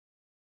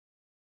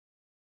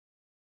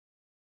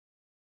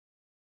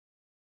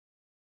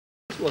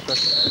ou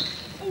attaque?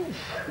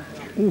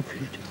 Oh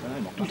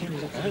putain,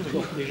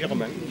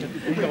 légèrement.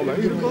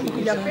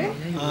 Il a fait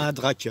Un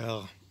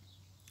dracard.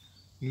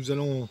 Nous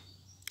allons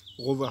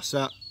revoir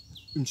ça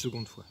une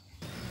seconde fois.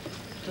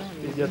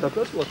 Il est à ta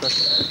place ou attaque?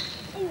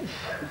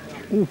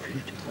 Oh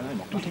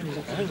putain,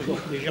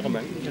 légèrement.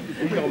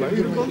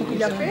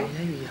 Il a fait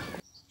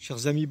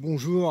Chers amis,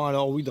 bonjour.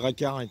 Alors oui,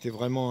 Dracard était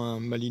vraiment un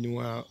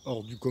malinois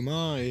hors du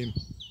commun et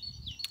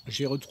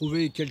j'ai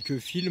retrouvé quelques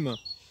films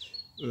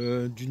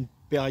d'une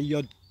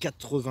période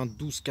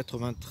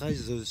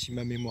 92-93, si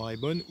ma mémoire est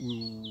bonne,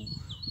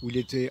 où il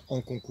était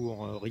en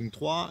concours Ring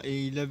 3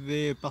 et il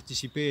avait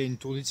participé à une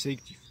tournée de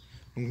sélectif.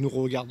 Donc nous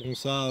regarderons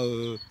ça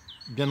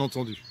bien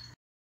entendu.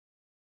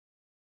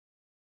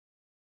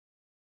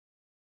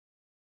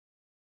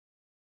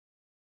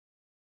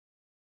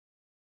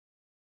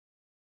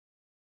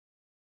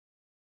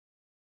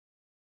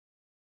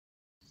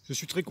 Je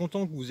suis très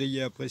content que vous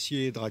ayez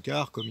apprécié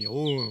Dracard comme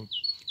héros,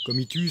 comme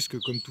Itusque,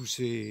 comme tous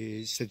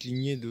cette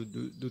lignée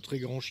de très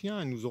grands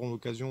chiens. Et nous aurons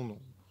l'occasion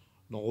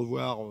d'en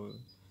revoir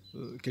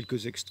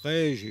quelques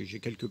extraits. J'ai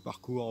quelques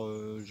parcours,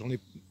 j'en ai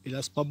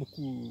hélas pas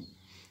beaucoup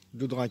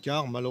de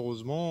Dracard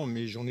malheureusement,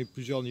 mais j'en ai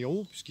plusieurs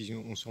d'héros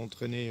puisqu'on s'est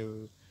entraînés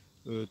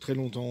très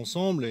longtemps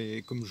ensemble.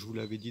 Et comme je vous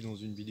l'avais dit dans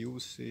une vidéo,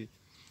 c'est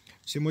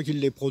moi qui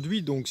l'ai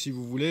produit. Donc si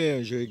vous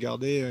voulez, j'ai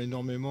gardé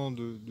énormément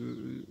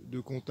de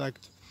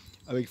contacts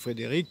avec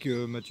Frédéric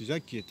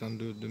Mathusac, qui est un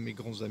de mes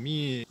grands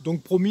amis.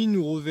 Donc promis,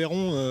 nous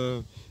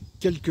reverrons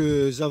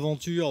quelques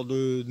aventures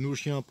de nos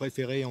chiens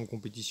préférés en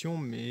compétition,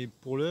 mais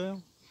pour l'heure,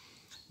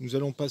 nous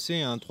allons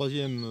passer à un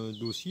troisième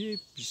dossier,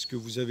 puisque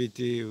vous avez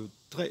été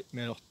très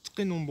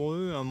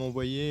nombreux à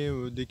m'envoyer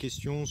des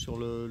questions sur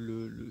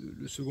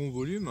le second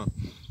volume.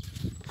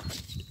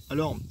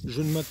 Alors,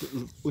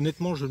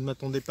 honnêtement, je ne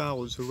m'attendais pas à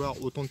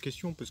recevoir autant de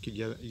questions, parce qu'il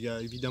y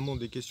a évidemment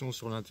des questions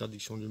sur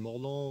l'interdiction du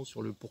mordant,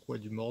 sur le pourquoi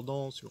du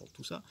mordant, sur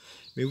tout ça.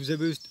 Mais vous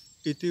avez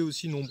été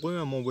aussi nombreux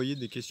à m'envoyer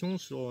des questions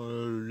sur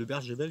le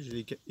berger belge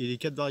et les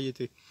 4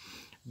 variétés.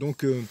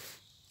 Donc,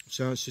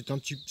 ça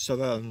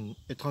va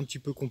être un petit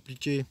peu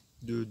compliqué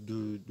de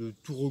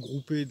tout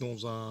regrouper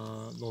dans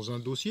un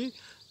dossier.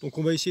 Donc,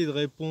 on va essayer de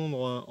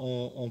répondre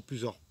en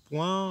plusieurs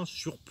points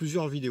sur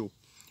plusieurs vidéos.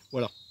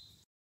 Voilà.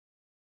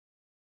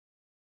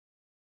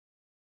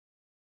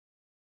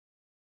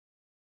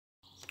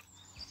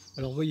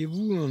 Alors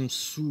voyez-vous,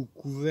 sous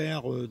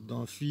couvert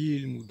d'un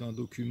film ou d'un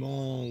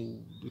document ou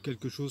de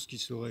quelque chose qui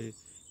serait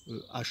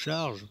à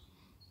charge,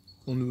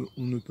 on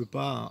ne peut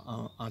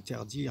pas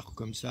interdire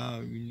comme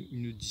ça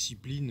une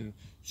discipline,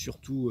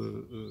 surtout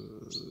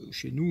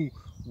chez nous,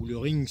 où le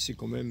ring c'est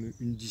quand même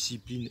une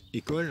discipline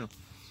école.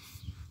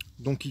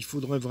 Donc il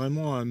faudrait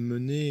vraiment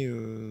amener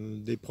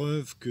des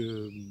preuves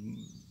qu'il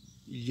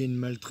y ait une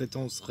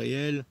maltraitance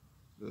réelle,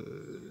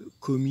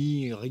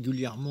 commis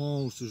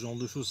régulièrement ou ce genre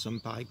de choses. Ça me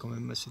paraît quand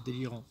même assez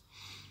délirant.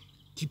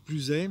 Qui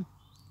plus est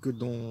que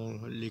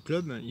dans les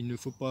clubs, il ne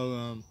faut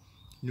pas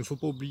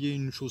oublier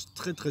une chose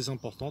très très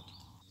importante.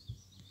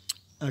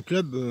 Un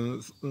club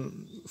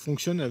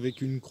fonctionne avec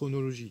une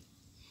chronologie.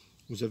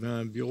 Vous avez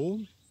un bureau,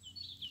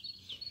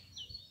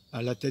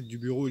 à la tête du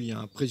bureau il y a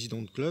un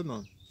président de club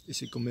et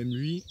c'est quand même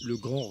lui le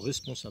grand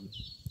responsable.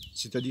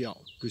 C'est-à-dire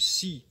que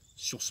si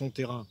sur son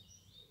terrain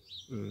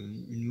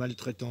une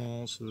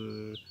maltraitance,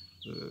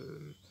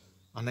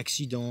 un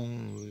accident,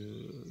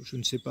 je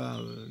ne sais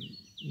pas,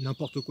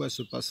 n'importe quoi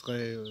se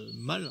passerait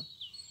mal,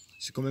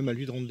 c'est quand même à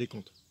lui de rendre des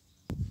comptes.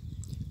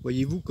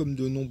 Voyez-vous, comme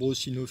de nombreux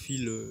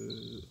cynophiles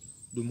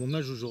de mon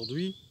âge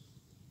aujourd'hui,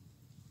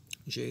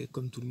 j'ai,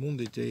 comme tout le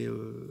monde, été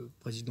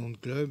président de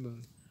club,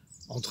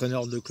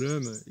 entraîneur de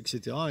club,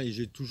 etc. Et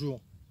j'ai toujours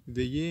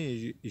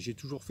veillé et j'ai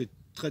toujours fait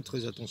très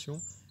très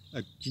attention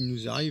à qu'il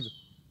nous arrive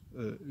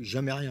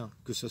jamais rien,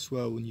 que ce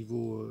soit au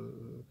niveau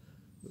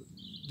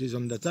des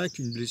hommes d'attaque.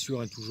 Une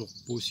blessure est toujours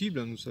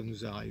possible, nous ça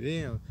nous est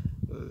arrivé,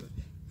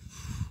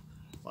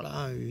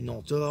 voilà, une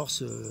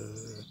entorse,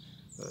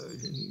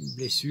 une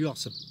blessure,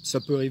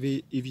 ça peut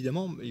arriver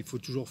évidemment, mais il faut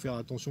toujours faire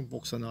attention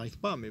pour que ça n'arrive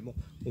pas, mais bon,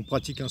 on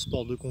pratique un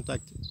sport de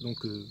contact,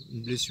 donc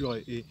une blessure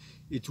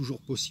est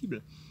toujours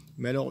possible,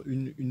 mais alors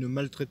une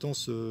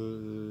maltraitance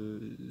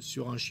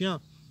sur un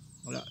chien,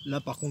 voilà, là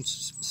par contre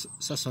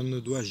ça ne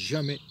doit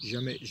jamais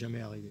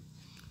arriver.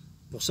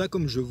 Pour ça,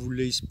 comme je vous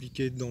l'ai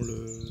expliqué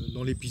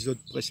dans l'épisode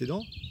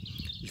précédent,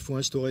 il faut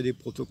instaurer des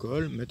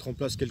protocoles, mettre en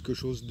place quelque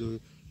chose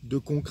de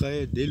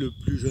concret dès le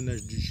plus jeune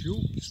âge du chiot,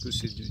 puisque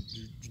c'est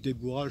du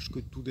débourrage que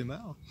tout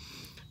démarre.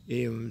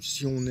 Et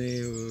si on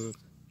est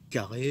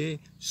carré,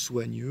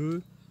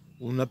 soigneux,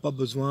 on n'a pas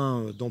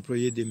besoin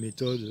d'employer des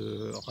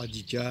méthodes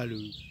radicales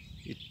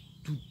et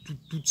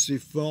toutes ces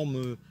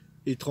formes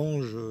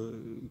étranges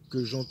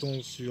que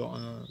j'entends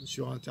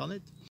sur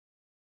Internet.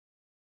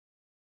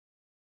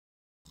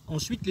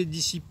 Ensuite, les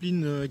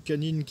disciplines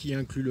canines qui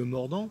incluent le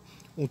mordant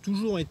ont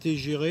toujours été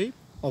gérées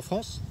en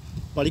France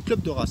par les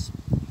clubs de race.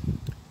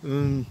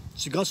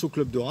 C'est grâce aux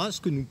clubs de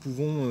race que nous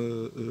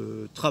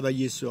pouvons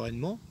travailler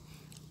sereinement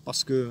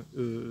parce que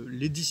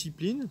les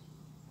disciplines,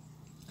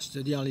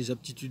 c'est-à-dire les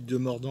aptitudes de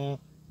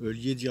mordant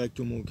liées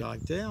directement au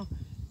caractère,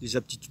 les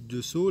aptitudes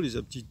de saut, les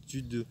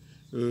aptitudes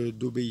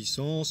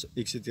d'obéissance,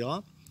 etc.,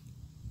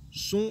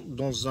 sont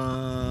dans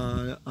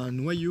un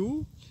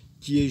noyau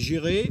qui est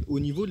géré au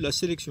niveau de la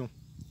sélection.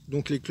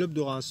 Donc les clubs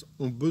de race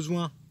ont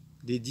besoin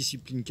des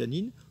disciplines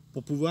canines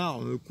pour pouvoir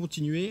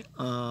continuer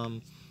un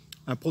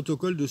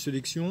protocole de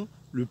sélection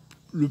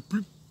le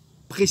plus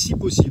précis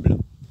possible,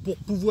 pour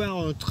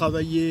pouvoir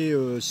travailler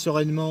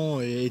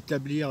sereinement et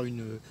établir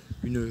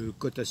une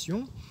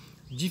cotation.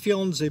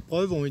 Différentes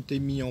épreuves ont été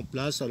mises en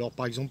place. Alors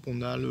par exemple,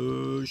 on a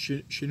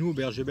chez nous au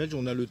berger belge,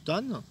 on a le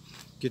TAN,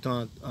 qui est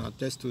un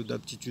test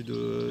d'aptitude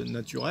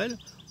naturelle,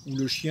 où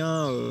le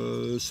chien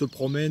se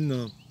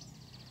promène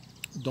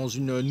dans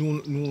une...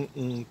 Nous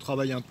on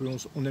travaille un peu,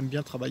 on aime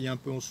bien travailler un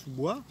peu en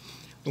sous-bois.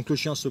 Donc le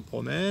chien se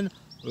promène,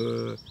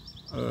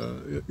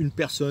 une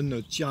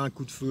personne tire un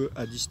coup de feu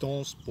à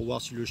distance pour voir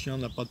si le chien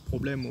n'a pas de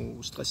problème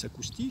au stress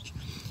acoustique.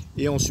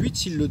 Et ensuite,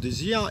 s'il le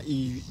désire,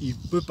 il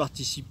peut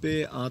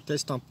participer à un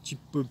test un petit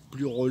peu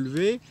plus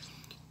relevé.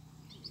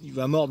 Il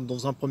va mordre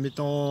dans un premier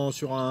temps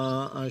sur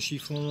un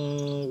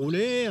chiffon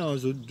roulé, un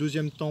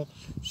deuxième temps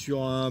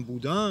sur un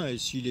boudin, et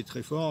s'il est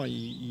très fort,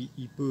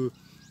 il peut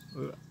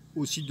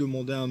aussi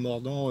demander un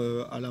mordant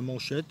à la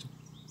manchette.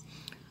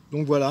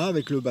 Donc voilà,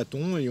 avec le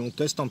bâton, et on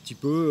teste un petit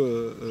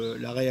peu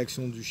la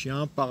réaction du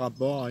chien par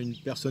rapport à une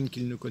personne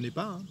qu'il ne connaît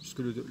pas, hein, puisque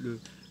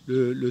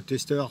le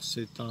testeur,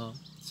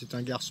 c'est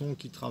un garçon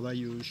qui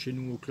travaille chez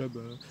nous au club,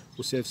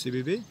 au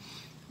CFCBB,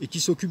 et qui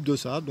s'occupe de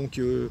ça. Donc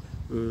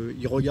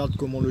il regarde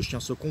comment le chien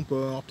se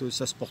comporte,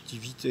 sa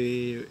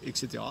sportivité,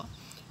 etc.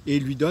 Et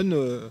il lui donne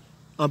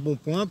un bon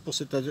point pour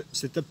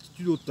cette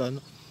aptitude au TAN.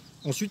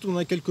 Ensuite, on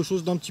a quelque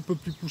chose d'un petit peu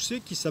plus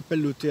poussé qui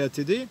s'appelle le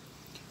TATD.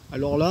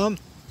 Alors là,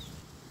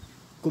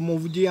 comment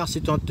vous dire,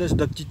 c'est un test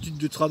d'aptitude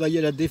de travail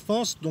à la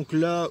défense. Donc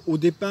là, au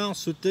départ,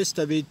 ce test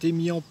avait été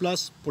mis en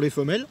place pour les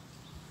femelles.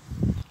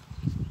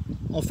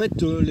 En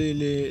fait,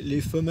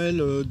 les femelles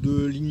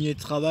de lignée de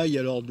travail,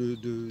 alors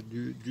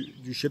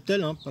du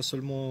cheptel, hein, pas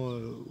seulement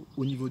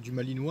au niveau du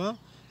malinois,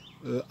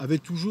 avaient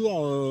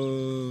toujours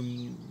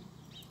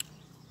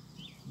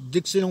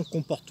d'excellents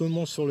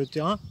comportements sur le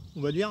terrain,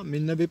 on va dire, mais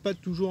n'avaient pas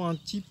toujours un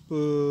type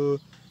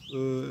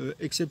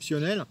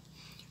exceptionnel.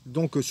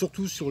 Donc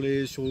surtout sur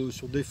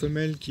des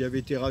femelles qui avaient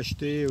été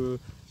rachetées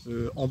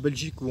en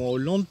Belgique ou en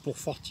Hollande pour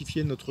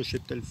fortifier notre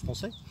cheptel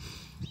français.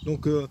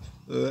 Donc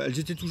elles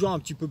étaient toujours un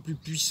petit peu plus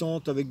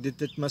puissantes avec des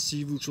têtes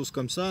massives ou des choses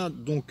comme ça.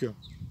 Donc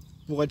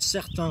pour être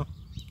certain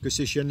que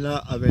ces chiennes-là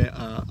avaient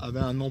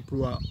un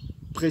emploi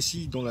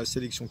précis dans la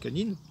sélection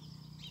canine,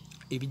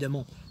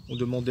 évidemment on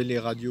demandait les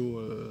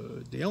radios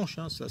des hanches,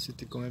 hein, ça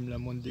c'était quand même la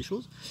moindre des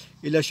choses.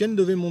 Et la chienne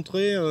devait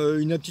montrer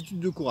une aptitude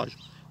de courage.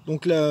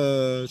 Donc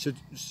là,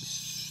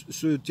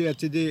 ce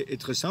TATD est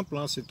très simple,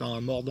 hein, c'est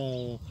un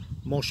mordant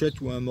manchette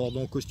ou un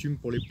mordant costume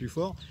pour les plus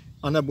forts,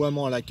 un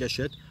aboiement à la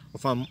cachette,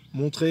 enfin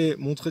montrer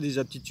des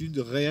aptitudes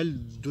réelles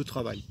de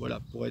travail, voilà,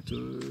 pour être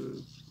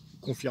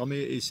confirmé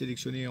et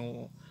sélectionné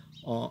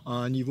à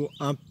un niveau,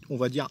 on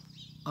va dire,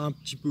 un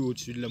petit peu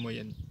au-dessus de la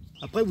moyenne.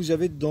 Après, vous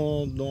avez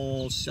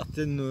dans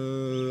certaines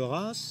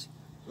races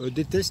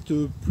des tests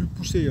plus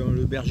poussés, hein.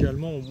 Le berger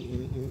allemand,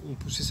 on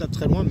poussait ça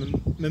très loin,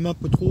 même un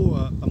peu trop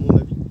à mon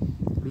avis.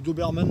 Le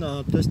Doberman a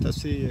un test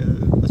assez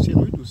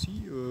rude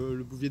aussi,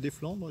 le Bouvier des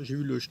Flandres. J'ai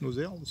eu le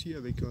Schnauzer aussi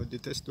avec des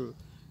tests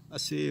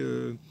assez...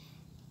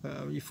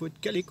 il faut être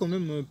calé quand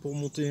même pour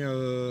monter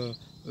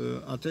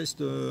un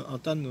test, un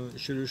TAN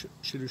chez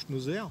le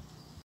Schnauzer.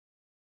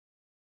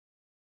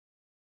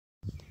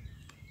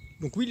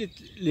 Donc oui,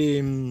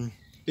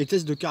 les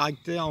tests de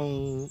caractère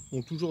ont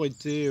toujours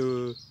été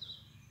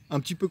un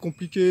petit peu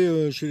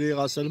compliqués chez les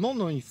races allemandes,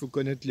 hein. Il faut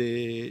connaître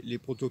les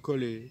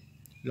protocoles et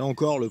là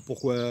encore le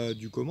pourquoi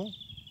du comment.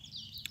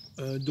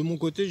 De mon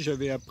côté,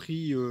 j'avais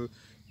appris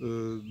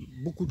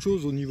beaucoup de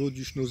choses au niveau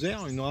du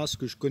Schnauzer, une race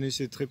que je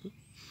connaissais très peu.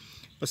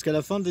 Parce qu'à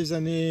la fin des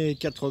années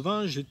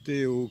 80,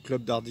 j'étais au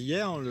club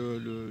d'Ardillères,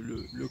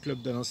 le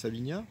club d'Alain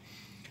Savignat.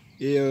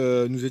 Et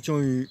nous étions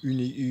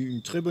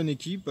une très bonne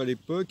équipe à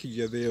l'époque. Il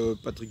y avait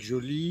Patrick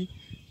Joly,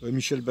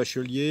 Michel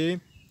Bachelier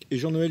et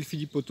Jean-Noël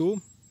Philippotto,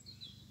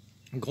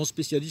 grand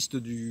spécialiste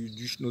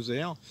du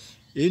Schnauzer.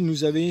 Et il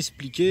nous avait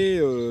expliqué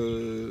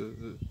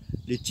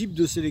les types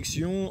de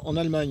sélection en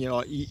Allemagne.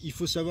 Alors il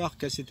faut savoir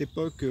qu'à cette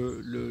époque,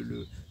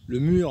 le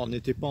mur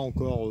n'était pas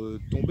encore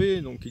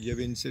tombé, donc il y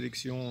avait une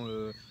sélection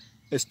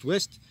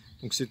Est-Ouest.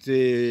 Donc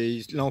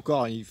c'était, là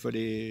encore, il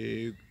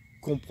fallait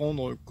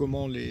comprendre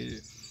comment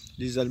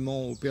les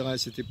Allemands opéraient à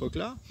cette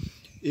époque-là.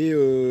 Et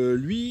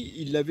lui,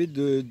 il avait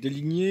des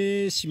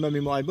lignées, si ma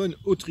mémoire est bonne,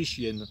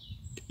 autrichiennes,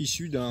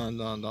 issues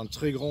d'un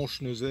très grand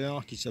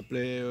Schnauzer qui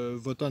s'appelait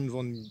Wotan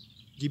von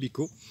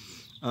Gibico,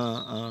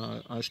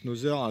 un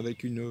Schnauzer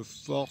avec une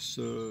force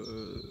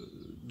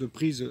de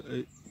prise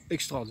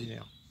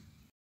extraordinaire.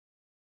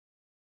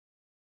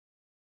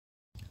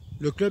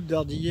 Le club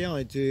d'Ardillères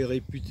était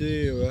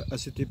réputé à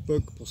cette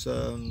époque pour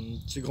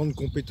ses grandes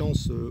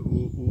compétences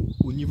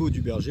au niveau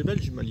du berger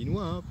belge, du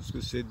malinois, hein, parce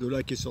que c'est de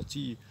là qu'est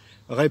sorti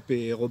Rep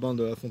et Robin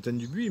de la Fontaine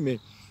du Buis, mais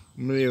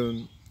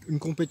une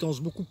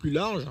compétence beaucoup plus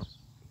large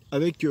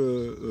avec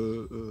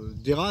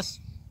des races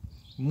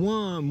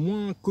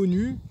moins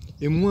connues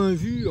et moins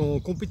vues en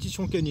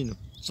compétition canine.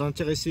 Ça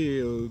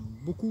intéressait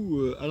beaucoup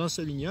Alain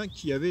Savignac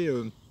qui avait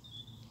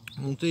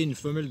monté une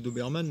femelle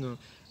Doberman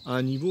à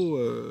un niveau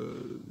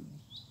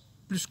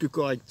plus que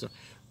correct.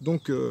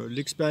 Donc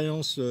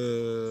l'expérience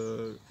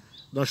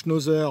d'un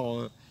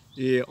schnauzer,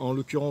 et en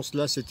l'occurrence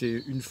là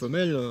c'était une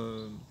femelle,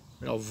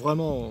 alors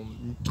vraiment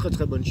une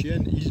très bonne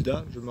chienne,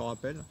 Hilda je me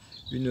rappelle,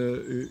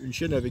 une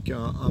chienne avec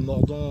un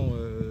mordant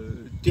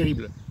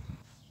terrible.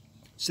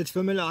 Cette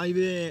femelle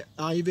arrivait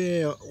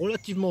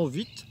relativement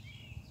vite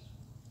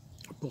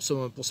pour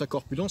sa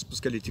corpulence,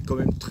 parce qu'elle était quand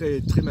même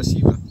très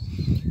massive.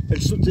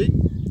 Elle sautait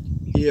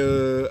et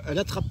elle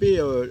attrapait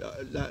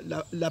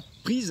la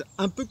prise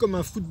un peu comme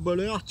un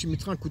footballeur qui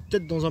mettrait un coup de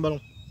tête dans un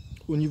ballon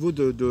au niveau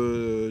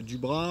du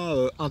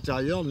bras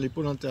intérieur, de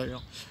l'épaule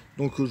intérieure.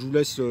 Donc je vous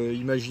laisse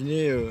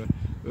imaginer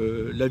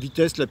la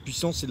vitesse, la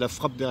puissance et la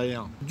frappe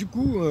derrière. Du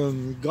coup,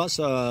 grâce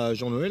à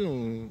Jean-Noël,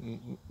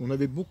 on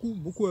avait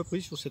beaucoup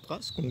appris sur cette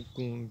race qu'on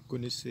ne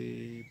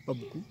connaissait pas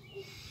beaucoup.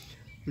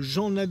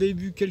 J'en avais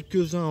vu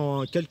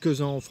quelques-uns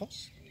en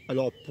France.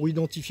 Alors pour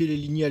identifier les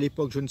lignées à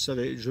l'époque, je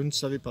ne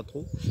savais pas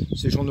trop.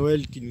 C'est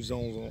Jean-Noël qui nous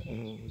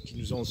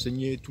a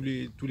enseigné tous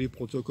les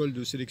protocoles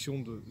de sélection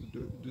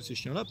de ces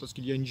chiens-là, parce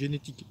qu'il y a une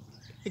génétique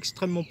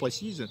extrêmement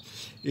précise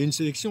et une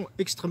sélection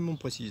extrêmement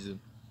précise.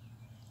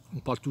 On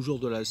parle toujours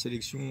de la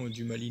sélection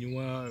du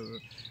malinois,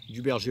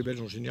 du berger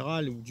belge en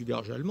général ou du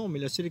berger allemand, mais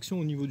la sélection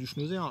au niveau du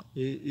schnauzer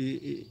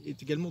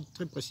est également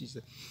très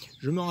précise.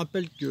 Je me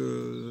rappelle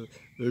que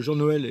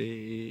Jean-Noël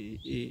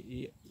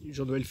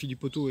Jean-Noël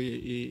Philippotto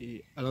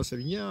et Alain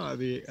Savignac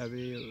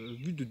avaient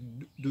vu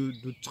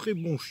de très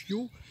bons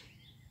chiots.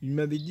 Il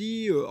m'avait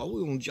dit, ah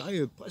oui, on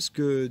dirait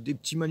presque des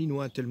petits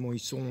malinois, tellement ils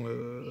sont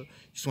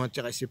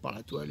intéressés par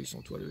la toile, ils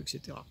sont toileux,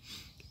 etc.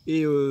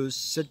 Et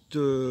ce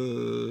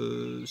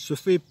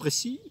fait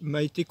précis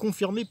m'a été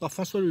confirmé par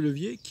François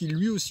Lelevier, qui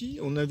lui aussi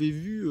en avait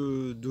vu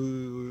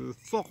de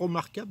fort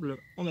remarquables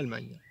en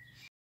Allemagne.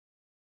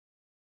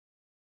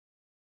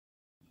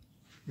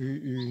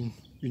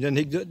 Une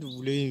anecdote, vous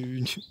voulez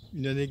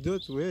une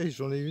anecdote? Oui,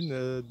 j'en ai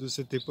une de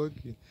cette époque,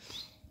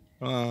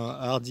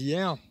 à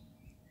Hardière,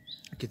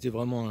 qui était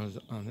vraiment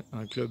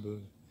un club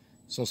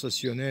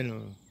sensationnel,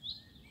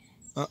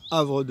 un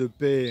havre de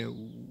paix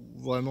où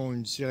vraiment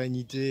une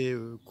sérénité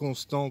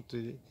constante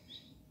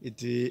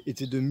était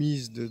de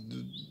mise.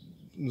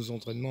 Nos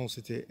entraînements,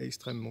 c'était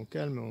extrêmement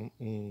calme.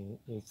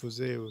 On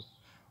faisait,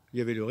 il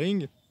y avait le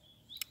ring,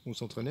 on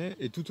s'entraînait,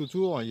 et tout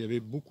autour il y avait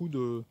beaucoup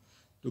de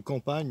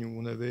campagnes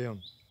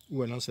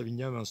où Alain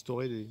Savignac avait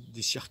instauré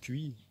des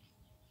circuits,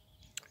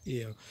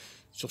 et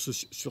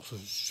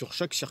sur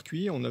chaque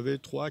circuit on avait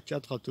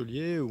 3-4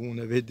 ateliers où on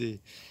avait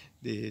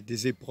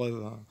des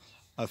épreuves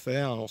à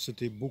faire. Alors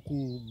c'était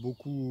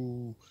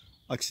beaucoup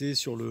axé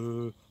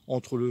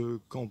entre le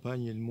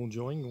campagne et le monde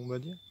du ring, on va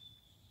dire.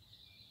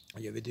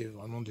 Il y avait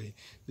vraiment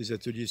des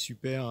ateliers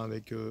super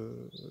avec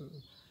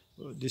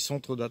des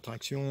centres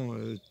d'attraction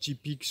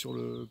typiques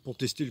pour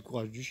tester le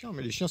courage du chien,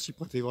 mais les chiens s'y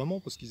prêtaient vraiment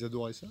parce qu'ils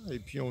adoraient ça. Et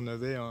puis on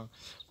avait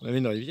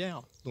une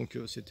rivière, donc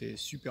c'était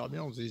super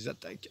bien, on faisait des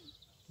attaques.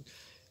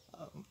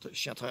 Le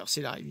chien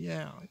traversait la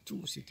rivière et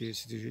tout, c'était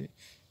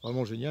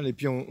vraiment génial. Et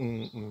puis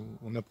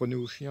on apprenait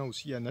aux chiens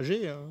aussi à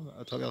nager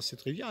à travers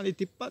cette rivière. Elle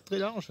n'était pas très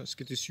large, ce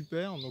qui était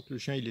super. Donc le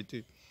chien il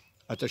était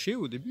attaché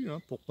au début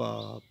pour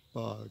pas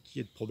qu'il y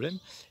ait de problème.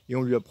 Et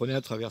on lui apprenait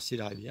à traverser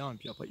la rivière. Et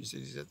puis après il faisait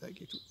des attaques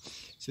et tout.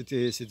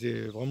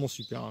 C'était vraiment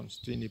super.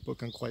 C'était une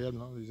époque incroyable,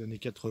 les années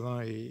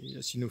 80, et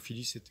la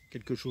cynophilie c'était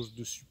quelque chose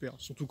de super.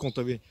 Surtout quand tu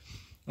avais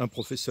un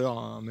professeur,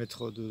 un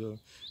maître de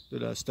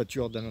la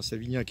stature d'Alain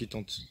Savignac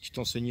qui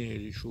t'enseignait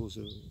les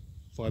choses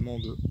vraiment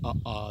de A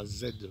à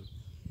Z,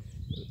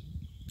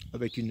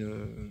 avec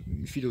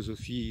une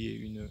philosophie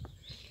et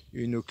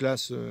une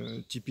classe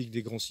typique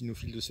des grands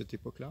cynophiles de cette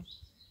époque-là.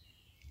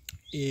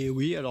 Et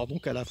oui, alors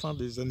donc à la fin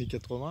des années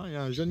 80, il y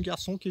a un jeune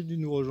garçon qui est venu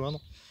nous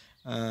rejoindre,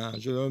 un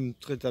jeune homme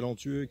très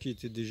talentueux qui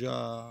était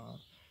déjà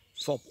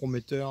fort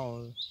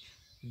prometteur,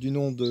 du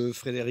nom de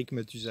Frédéric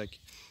Matuzac.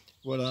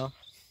 Voilà.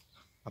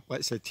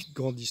 Après, ça a été une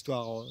grande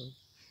histoire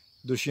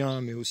de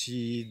chiens, mais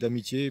aussi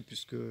d'amitié,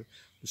 puisque nous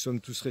sommes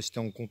tous restés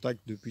en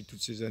contact depuis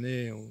toutes ces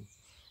années.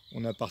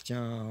 On appartient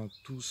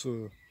tous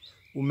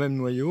au même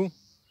noyau.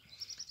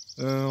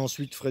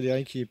 Ensuite,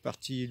 Frédéric est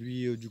parti,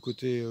 lui, du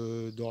côté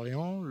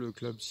d'Orléans. Le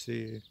club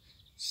s'est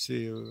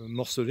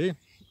morcelé.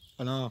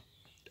 Alain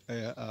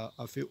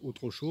a fait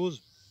autre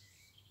chose.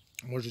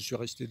 Moi, je suis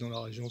resté dans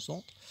la région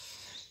centre.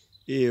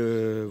 Et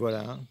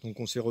voilà, donc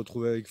on s'est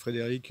retrouvé avec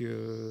Frédéric,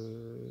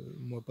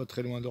 moi pas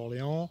très loin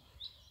d'Orléans.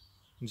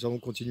 Nous avons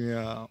continué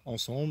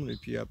ensemble, et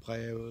puis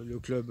après le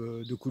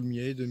club de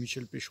Coulmiers, de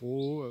Michel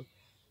Péchereau,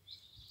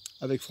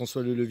 avec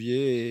François Lelevier,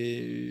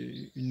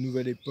 et une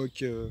nouvelle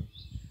époque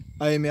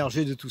a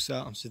émergé de tout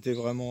ça. C'était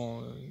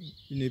vraiment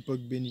une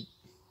époque bénie.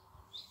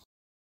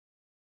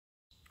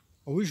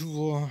 Oui, je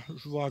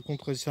vous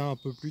raconterai ça un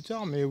peu plus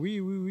tard, mais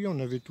oui, on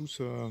avait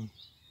tous,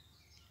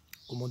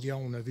 comment dire,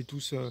 on avait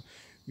tous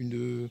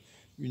une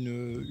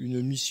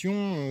une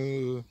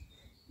mission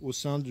au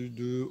sein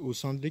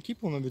de l'équipe.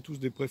 On avait tous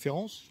des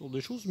préférences sur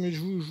des choses, mais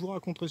je vous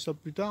raconterai ça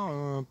plus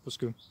tard, parce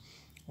que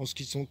en ce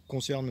qui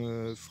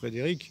concerne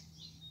Frédéric,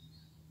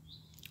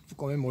 il faut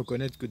quand même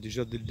reconnaître que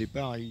déjà dès le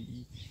départ,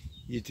 il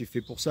était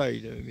fait pour ça.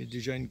 Il avait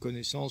déjà une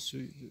connaissance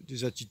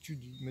des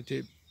attitudes, il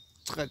mettait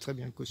très très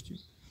bien le costume.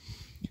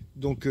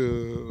 Donc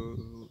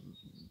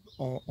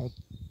en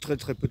très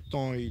très peu de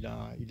temps, il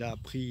a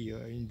appris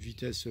à une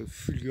vitesse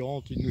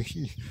fulgurante.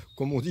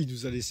 Comme on dit, il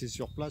nous a laissé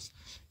sur place.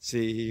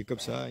 C'est comme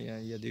ça,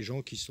 il y a des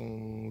gens qui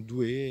sont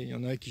doués, il y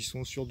en a qui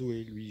sont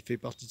surdoués. Lui, il fait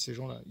partie de ces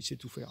gens-là, il sait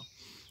tout faire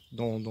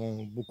dans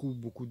beaucoup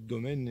de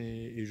domaines,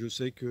 et je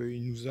sais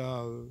qu'il nous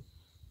a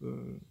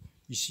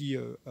ici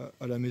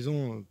à la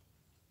maison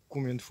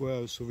combien de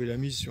fois sauvé la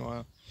mise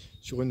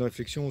sur une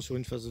réflexion, sur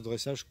une phase de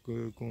dressage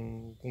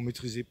qu'on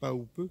maîtrisait pas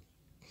ou peu.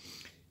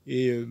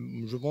 Et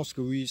je pense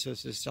que oui, ça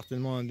c'est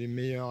certainement un des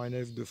meilleurs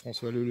élèves de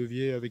François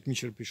Lelevier, avec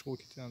Michel Péchereau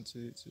qui était un de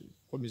ses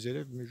premiers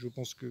élèves, mais je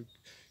pense que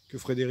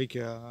Frédéric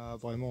a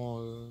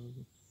vraiment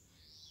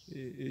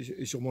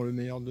est sûrement le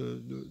meilleur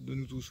de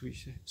nous tous,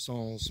 oui,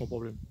 sans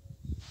problème.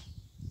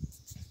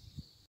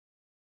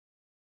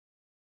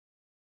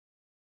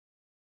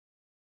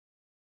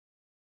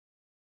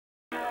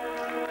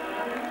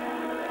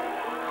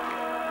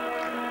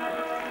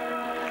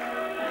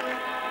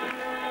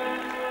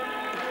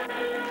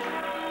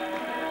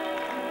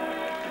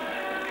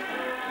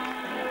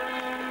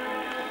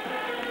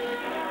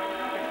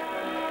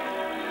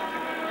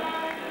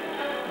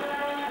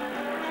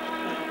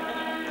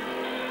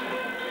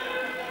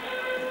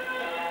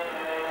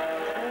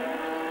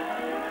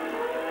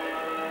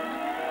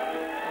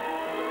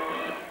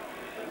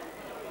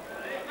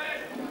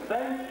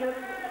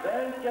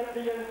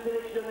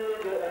 Sélectionné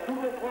de la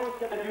Coupe de France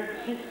adulte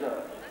 6.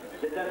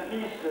 C'est un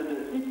fils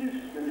de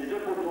Titus des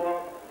deux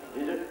Potois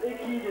et de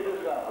Eki des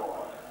deux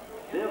Sabres.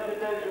 D'ailleurs,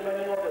 c'est un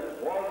remaniement de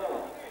 3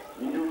 ans.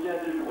 Il nous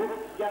vient du groupe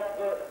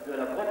 4 de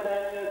la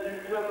Bretagne,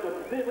 du club de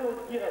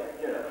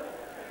Perrault-Direct.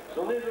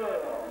 Son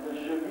éleveur, M.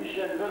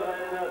 Michel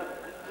Belren,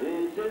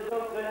 et ses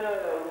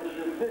entraîneurs, M.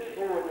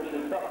 Péchereau et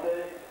M.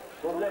 Parfait,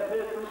 sont de la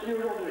fête aussi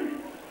aujourd'hui.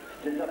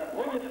 C'est sa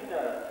première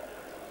finale.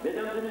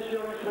 Mesdames et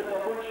messieurs, nous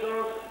souhaitons bonne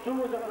chance. Tous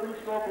vos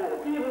applaudissements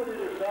pour Hiro des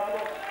deux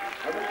Sabres,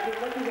 à M.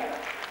 Matouza.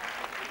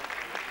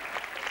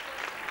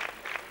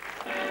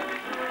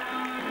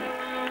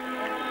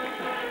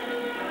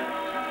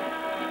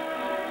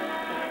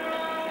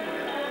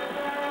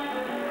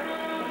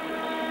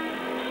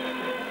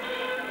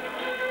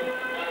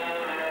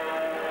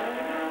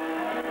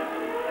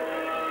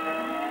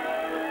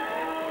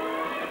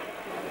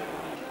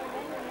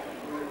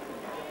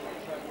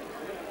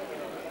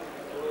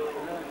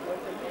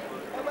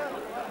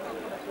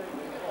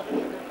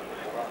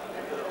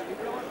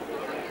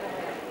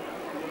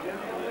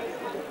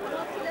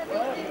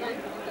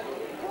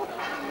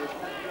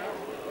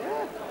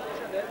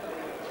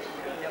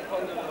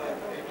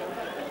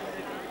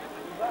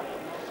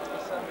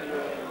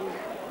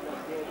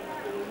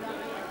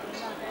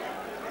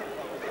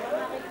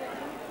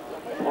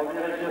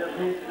 Premier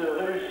exercice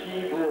réussi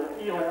pour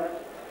Hiro,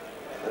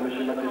 M.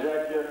 Matouza,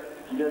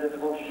 qui vient de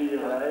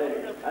franchir la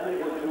haie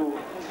aller-retour.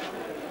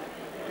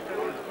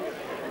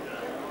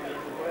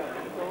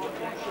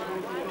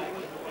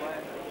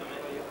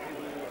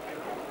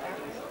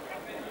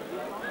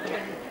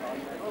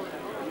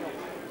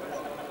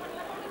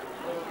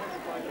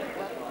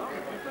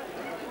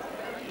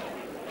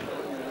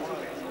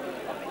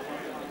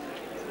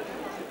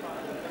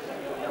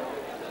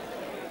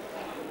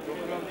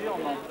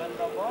 On entraîne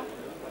là-bas,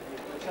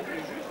 ça fait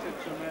juste cette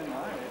semaine,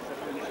 hein, et ça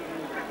fait une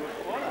semaine ou deux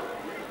fois là.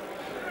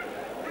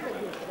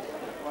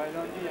 Ouais,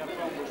 lundi,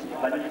 après on bosse.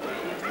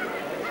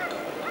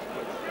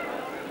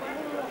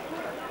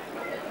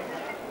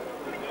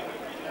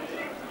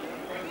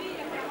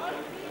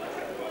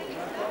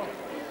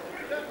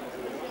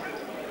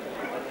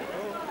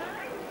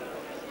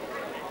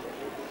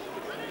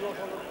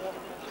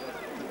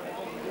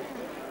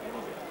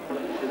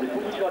 C'est des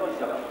positions à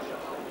distance.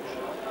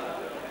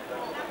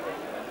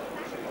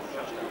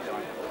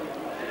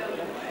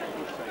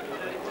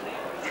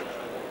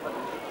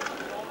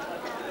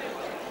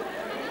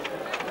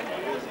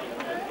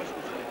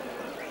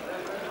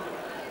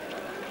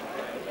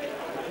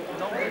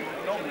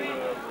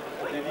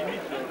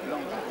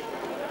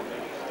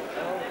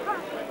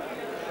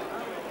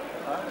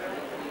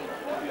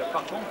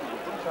 Par contre, il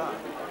est comme ça.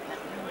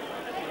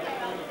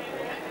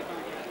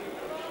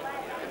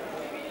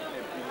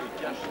 Et puis les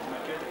caches,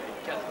 les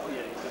 4 il y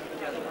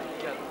a les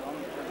 4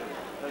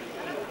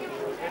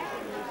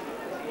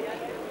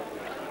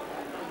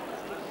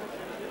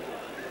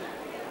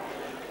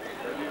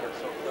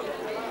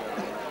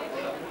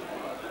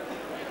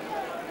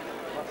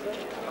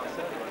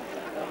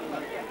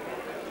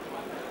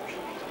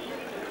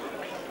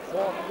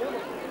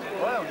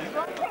 ouais, on y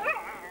va.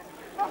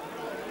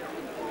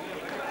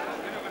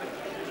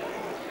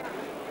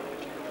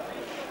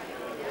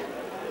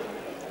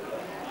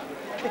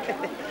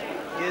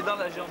 Il est dans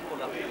la jambe pour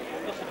l'arrière.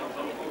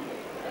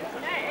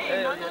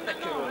 Et on y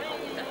attaque.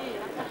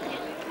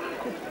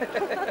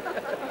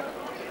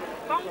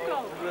 Pas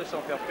encore. Je vous laisse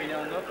en faire payer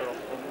un autre, alors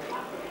pour moi.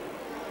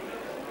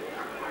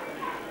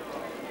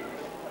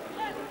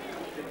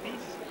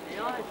 Et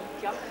là,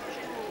 il capte.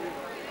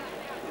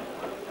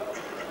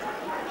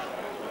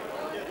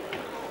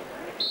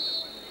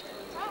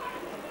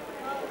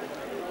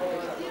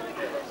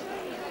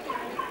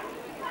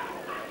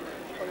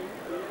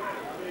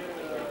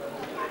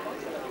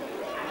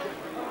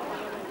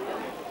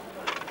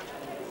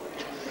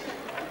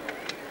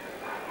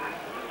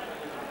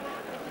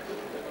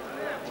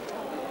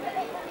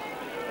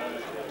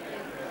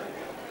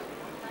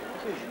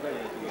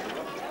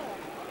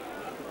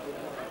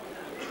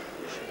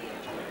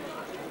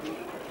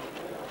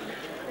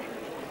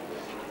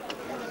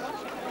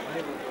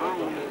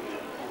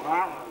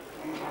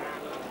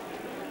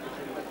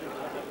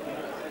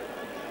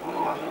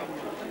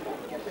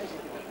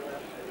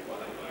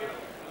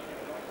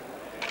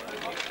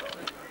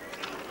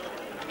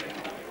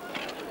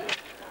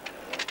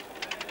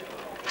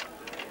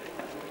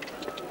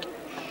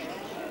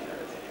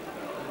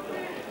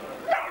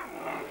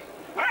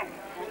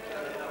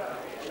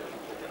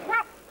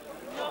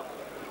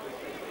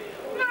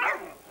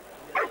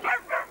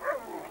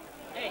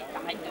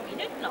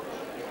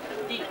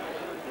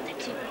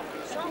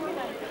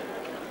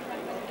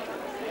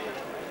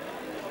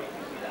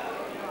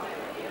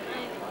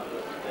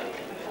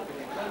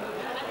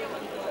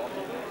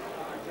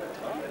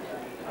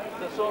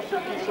 Ceux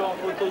qui sont en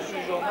photo sur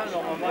le journal,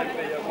 normalement il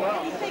peut y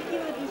avoir. Qui c'est qui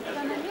me dit c'est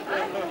un ami?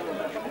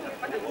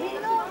 Dis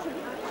non,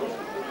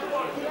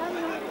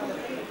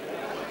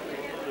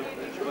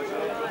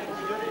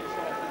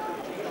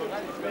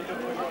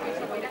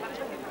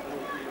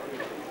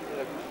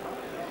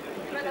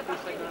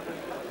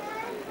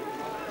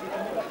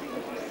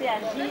 c'est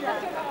agile.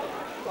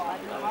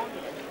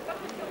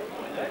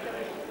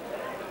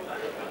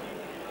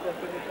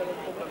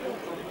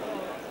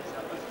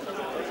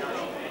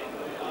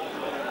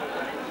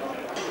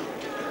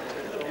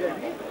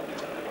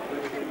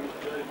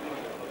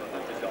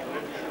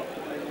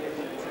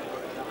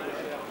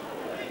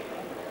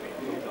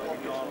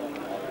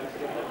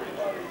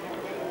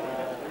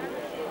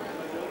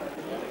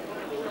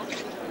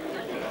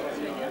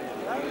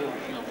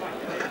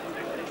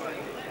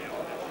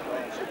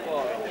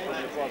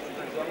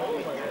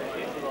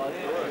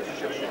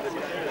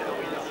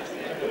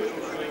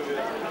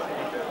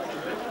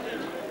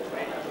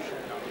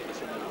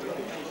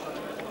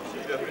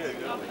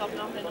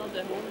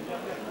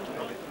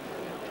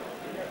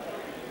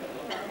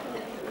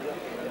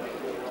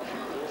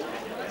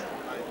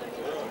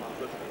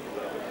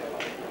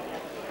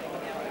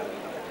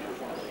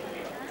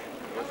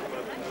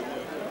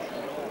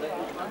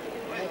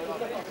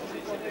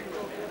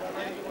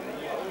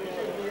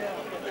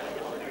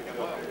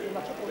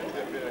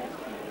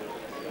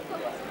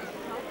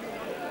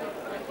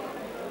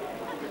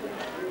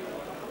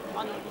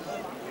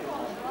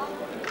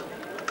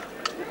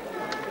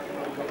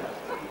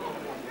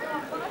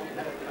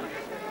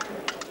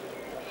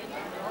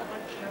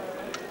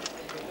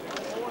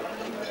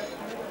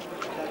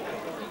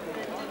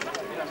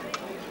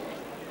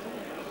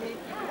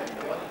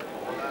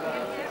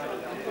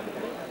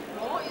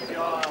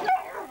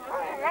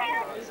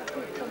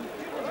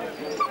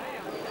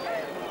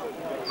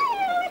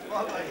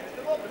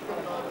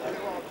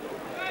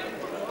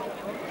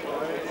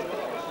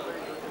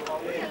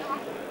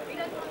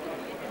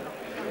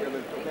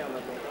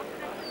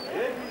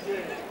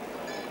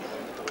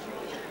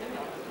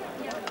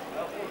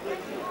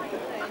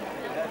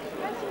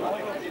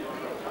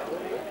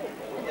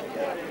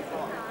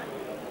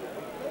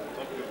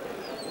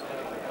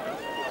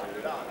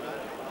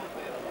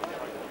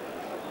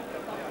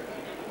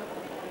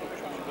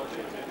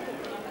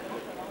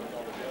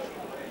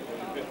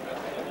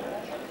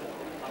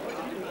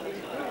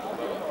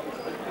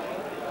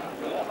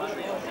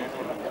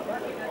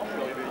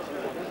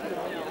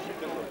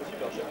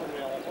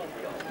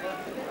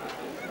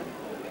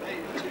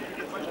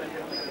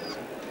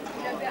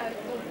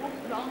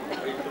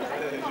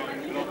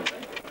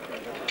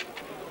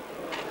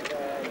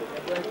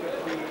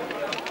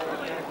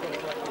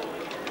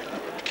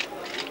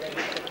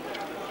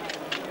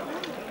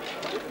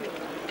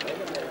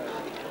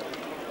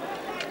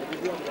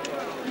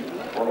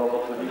 Pendant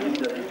votre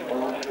visite à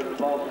Villefranche,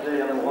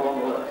 pensez à vous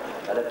rendre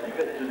à la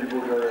cuvette du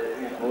Beaujolais.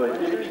 Vous pourrez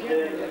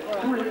déguster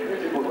tous les crus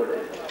du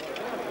Beaujolais.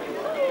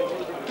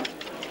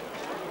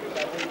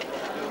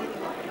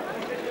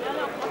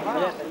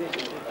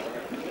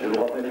 Je vous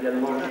rappelle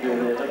également que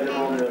les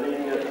règlements de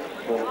ring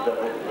sont à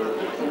votre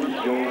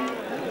disposition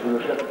sous le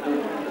chapitre du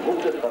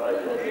groupe de travail.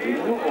 Les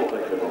nouveaux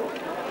règlements.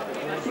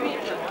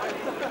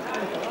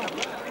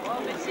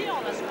 Merci,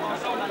 on a souvent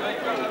ensemble.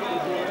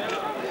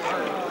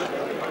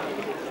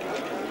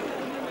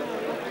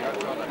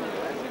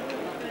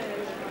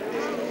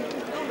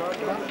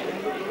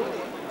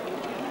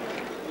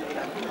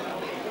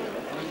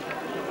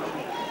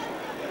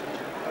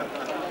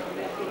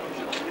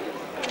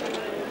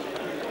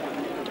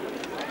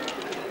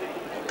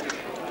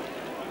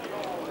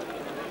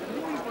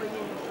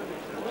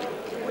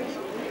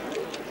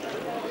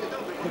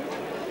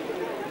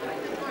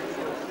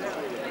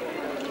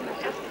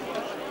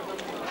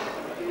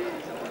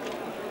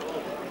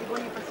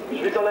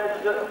 sur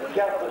l'aide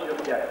 4 sur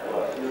 4.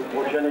 Le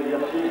prochain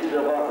exercice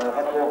sera un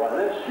rapport à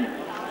l'insu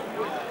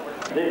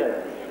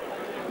d'élèves.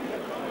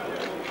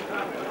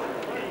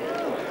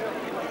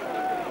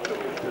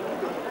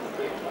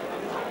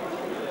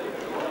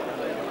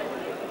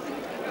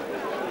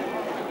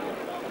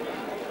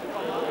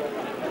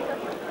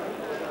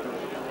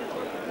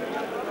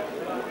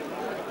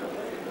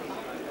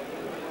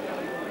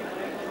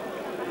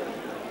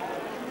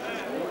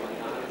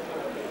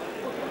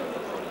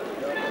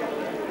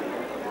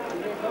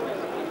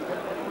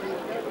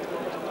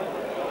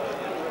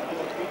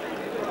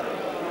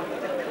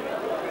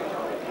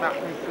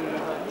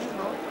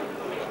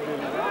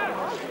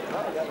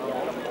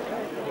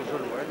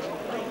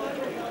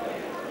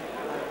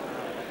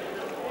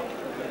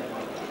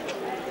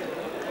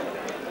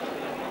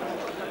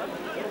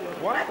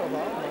 Ouais, ça va.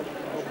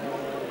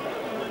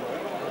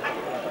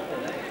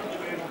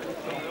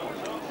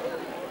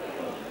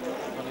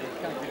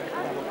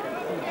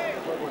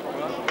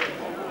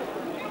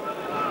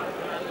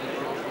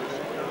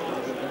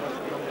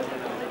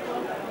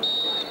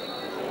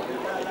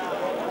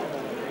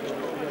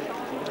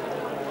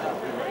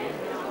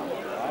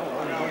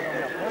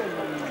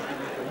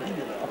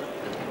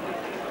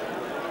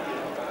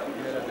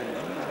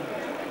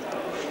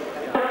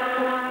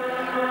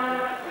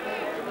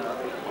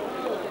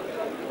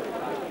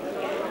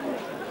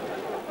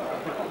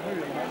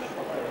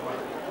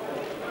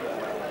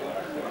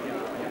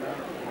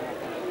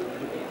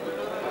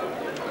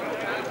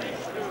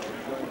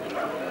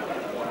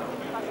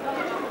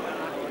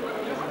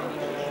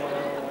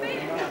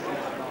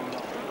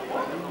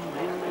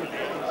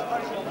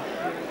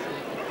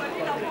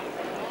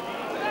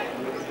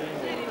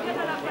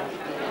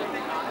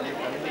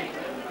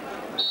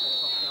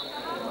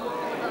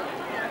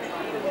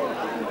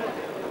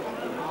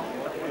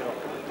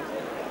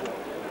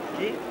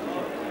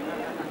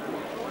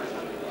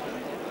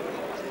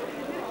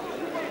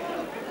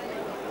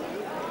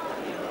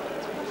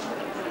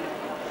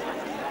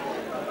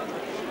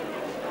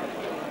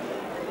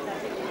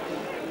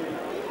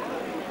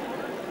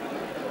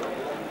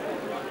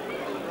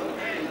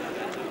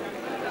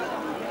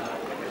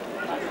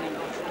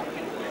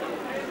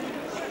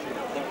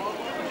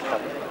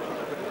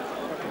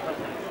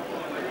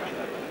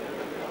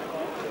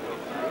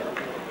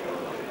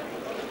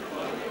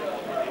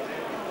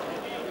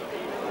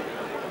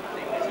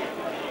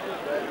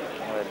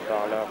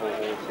 Par là, Roro,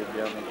 c'est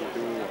bien, mon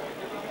toutou.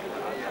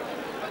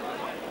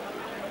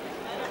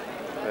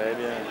 Très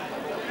bien.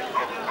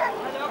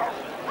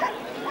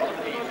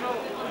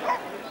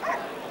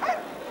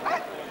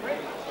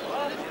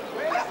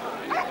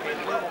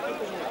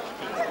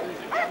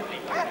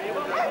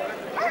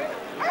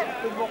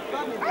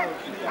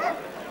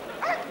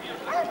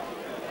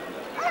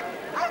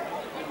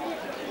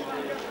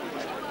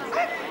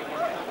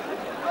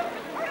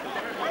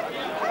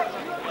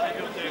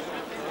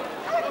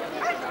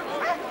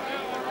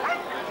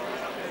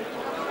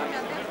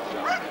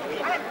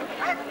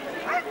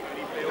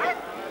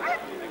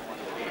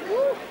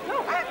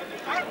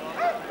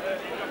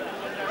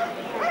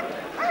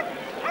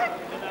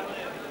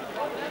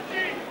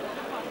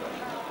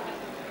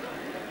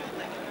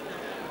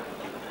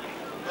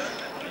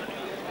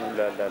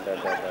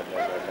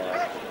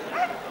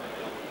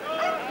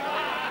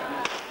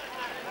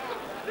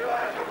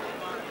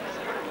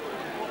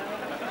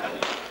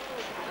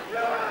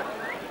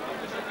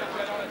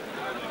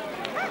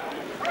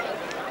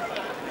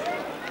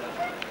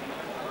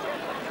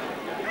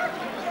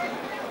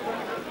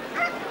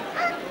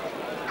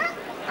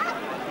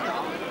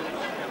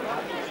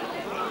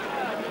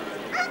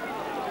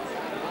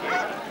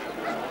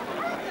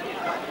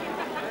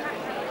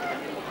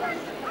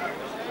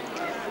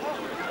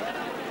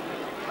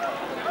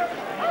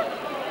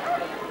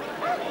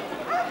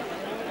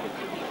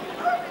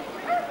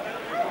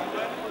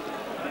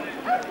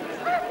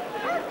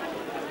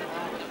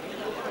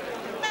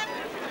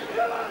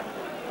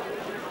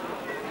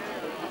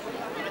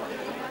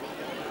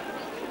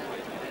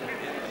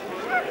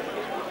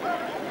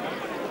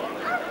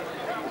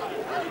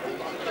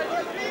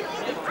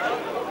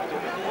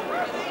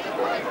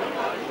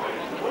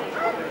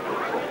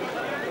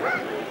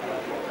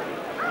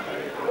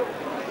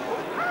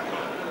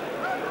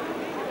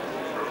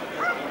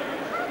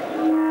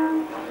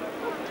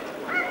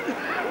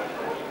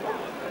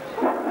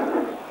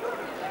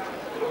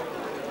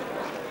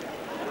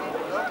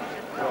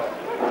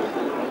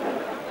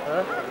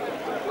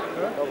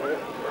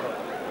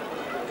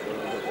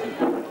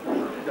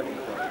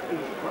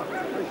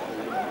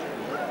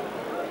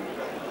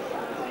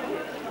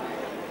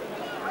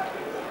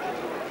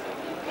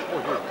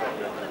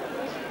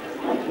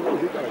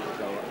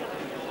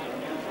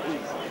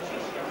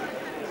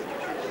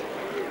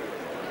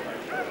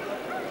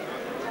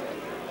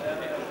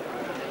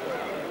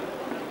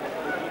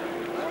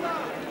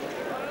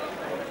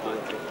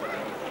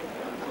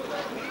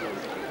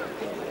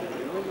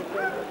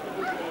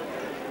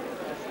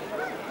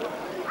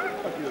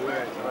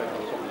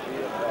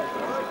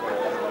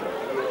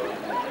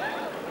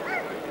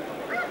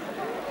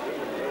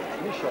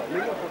 Michel, les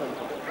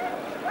gars,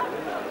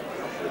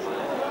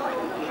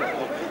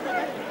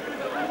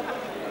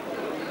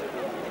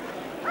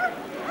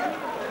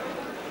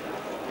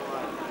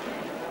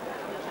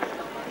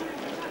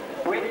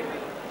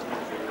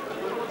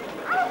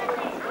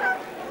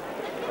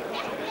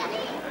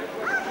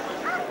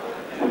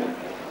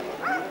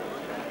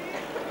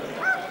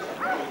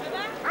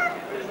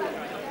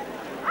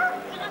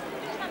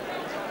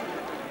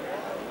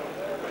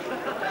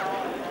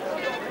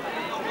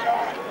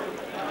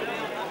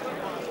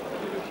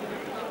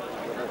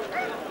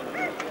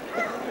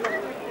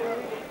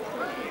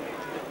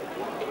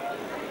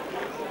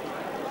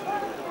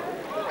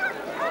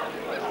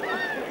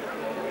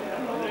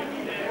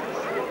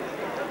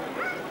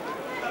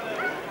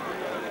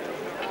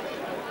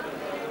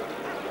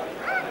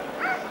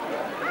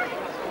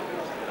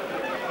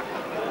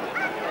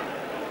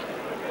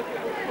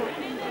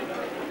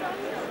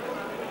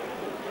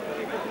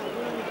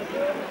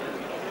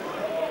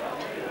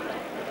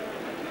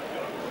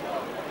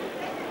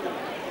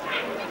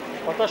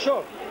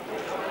 Patachok.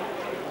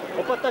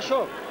 Au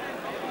patachok.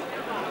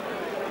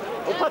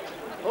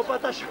 Au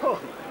patachok.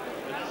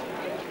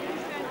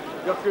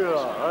 Circule là,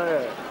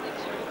 ouais.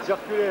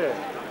 Circulez.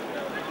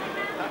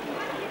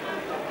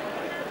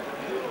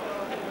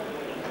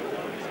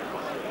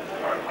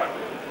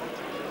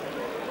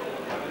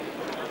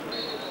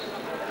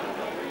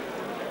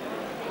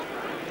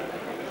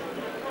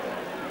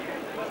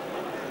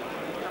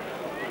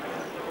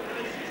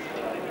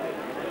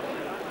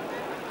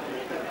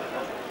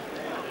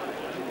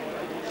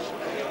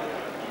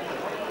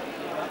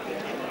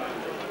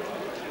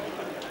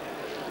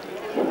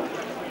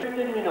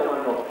 Ennemi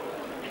normalement.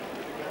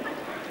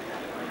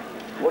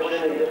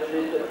 Prochain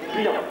exercice,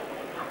 client.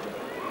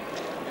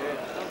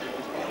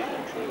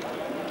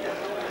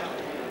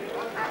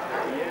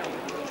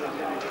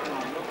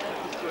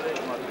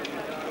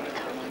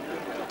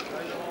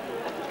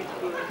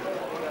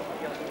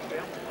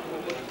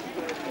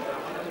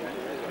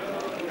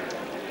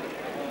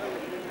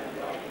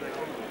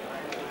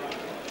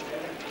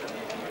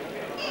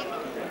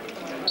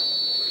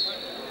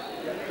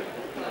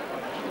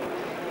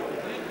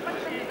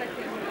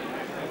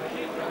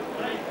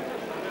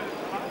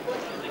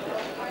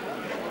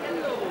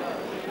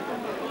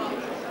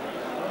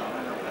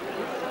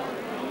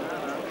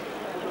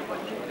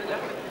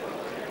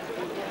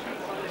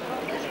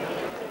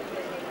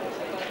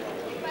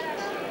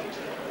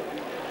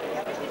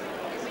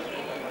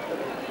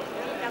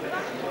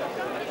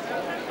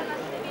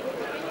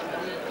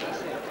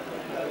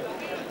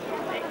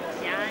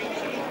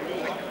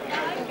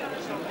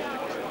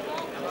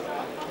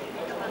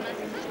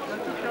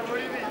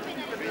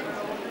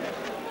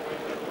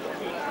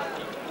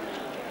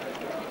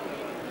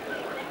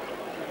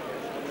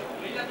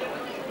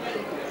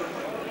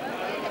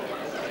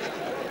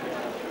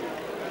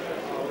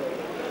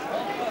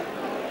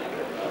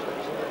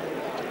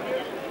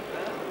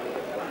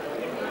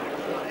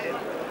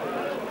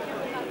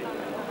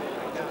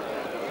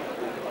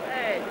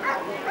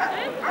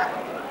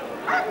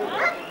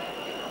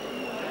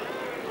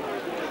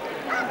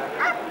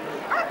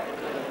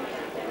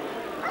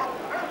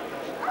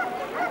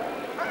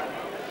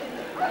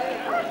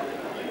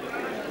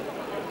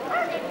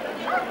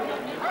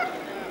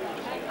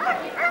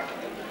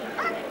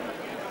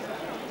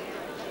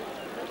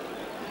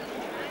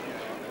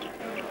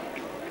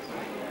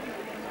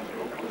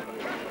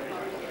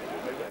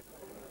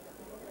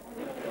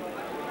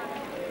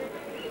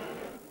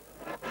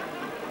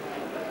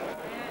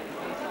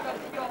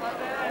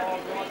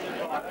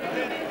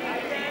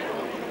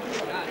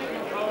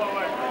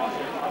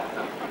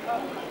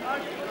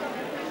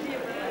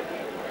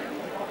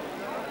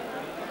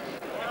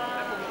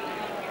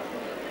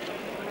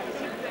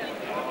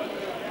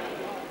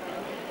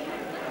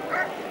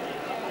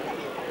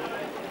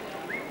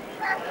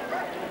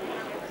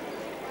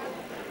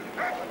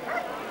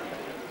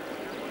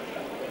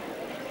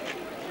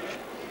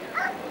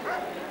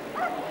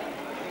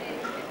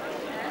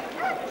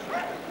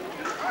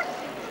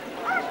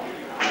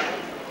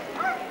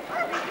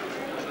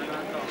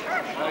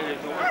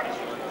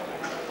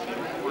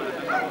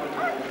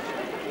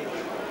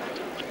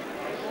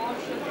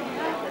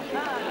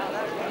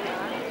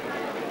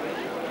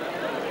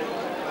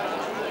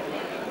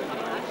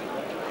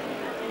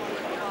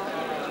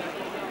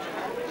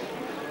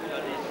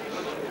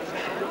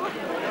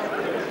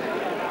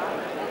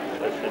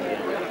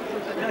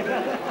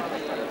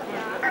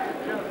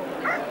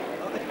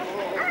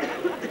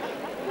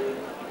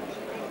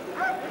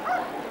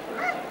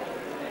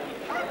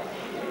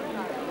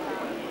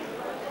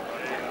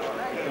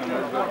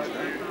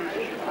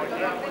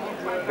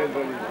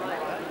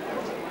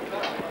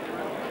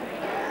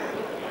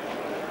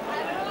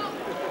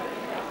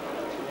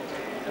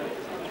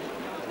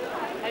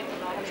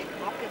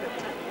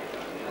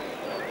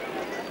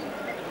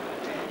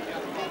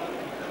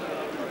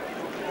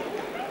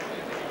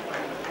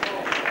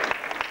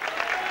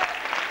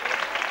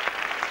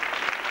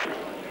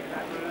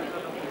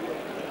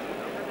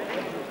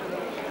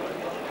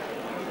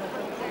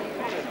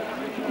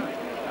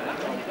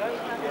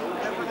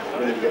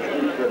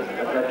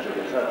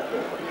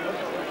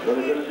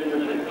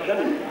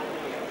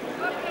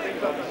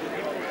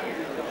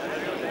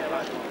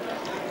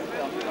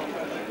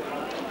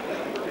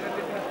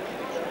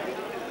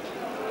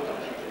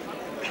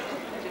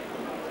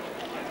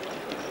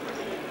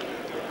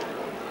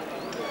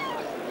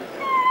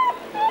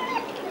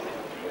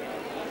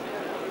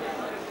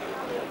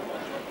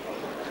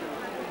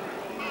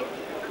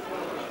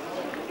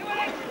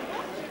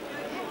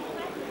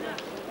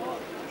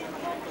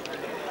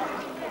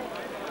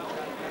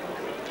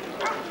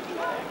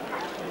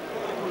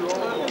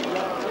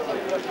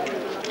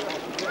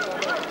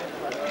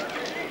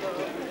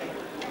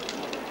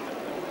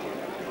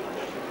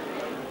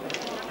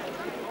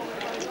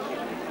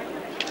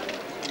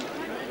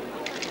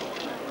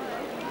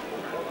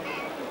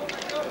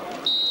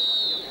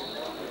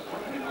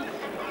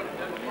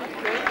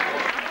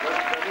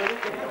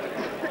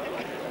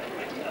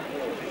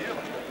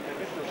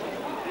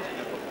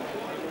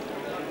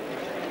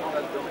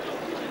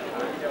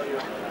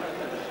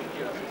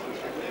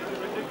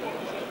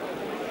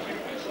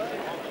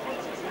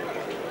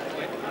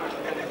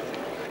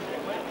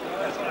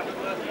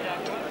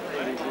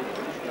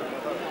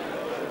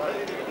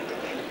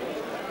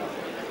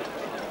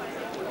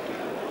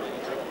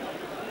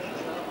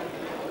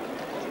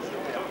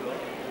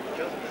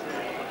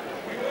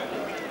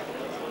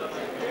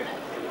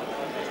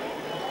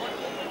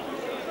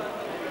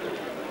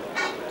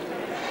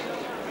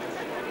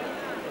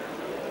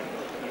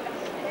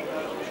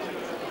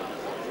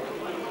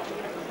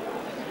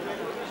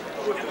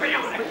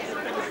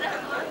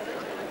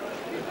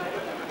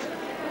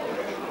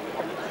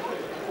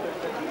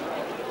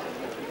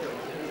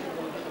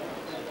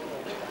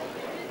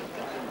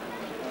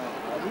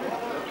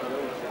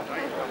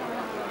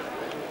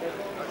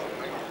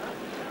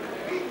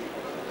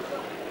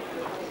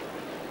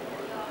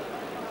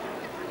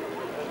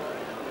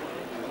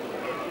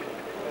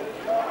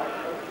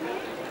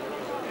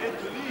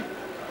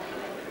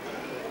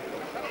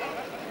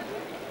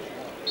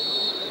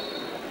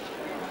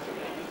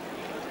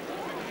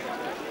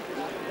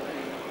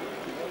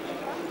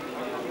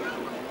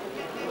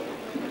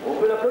 On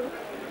peut l'applaudir.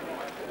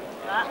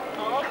 Ah,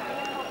 hop.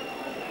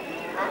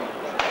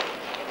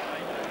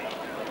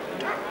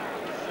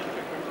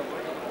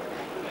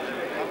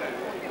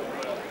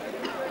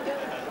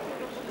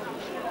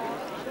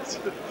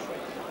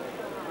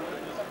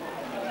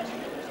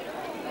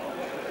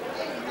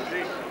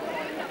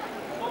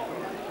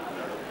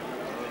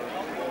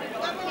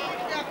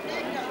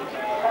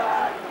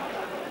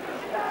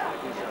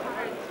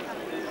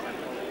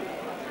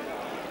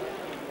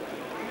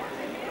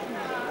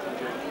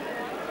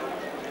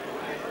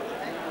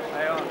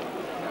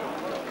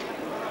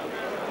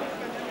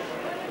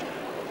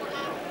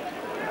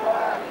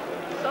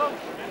 So,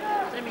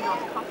 streaming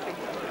off coffee.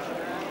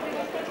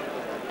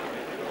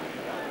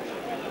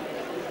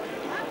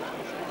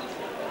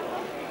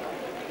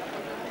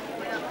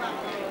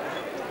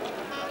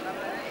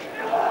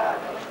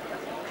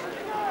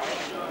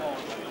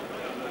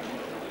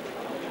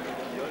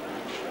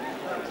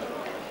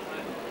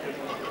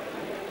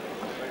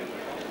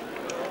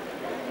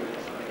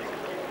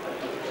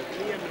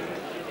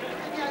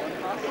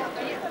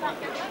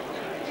 Thank you.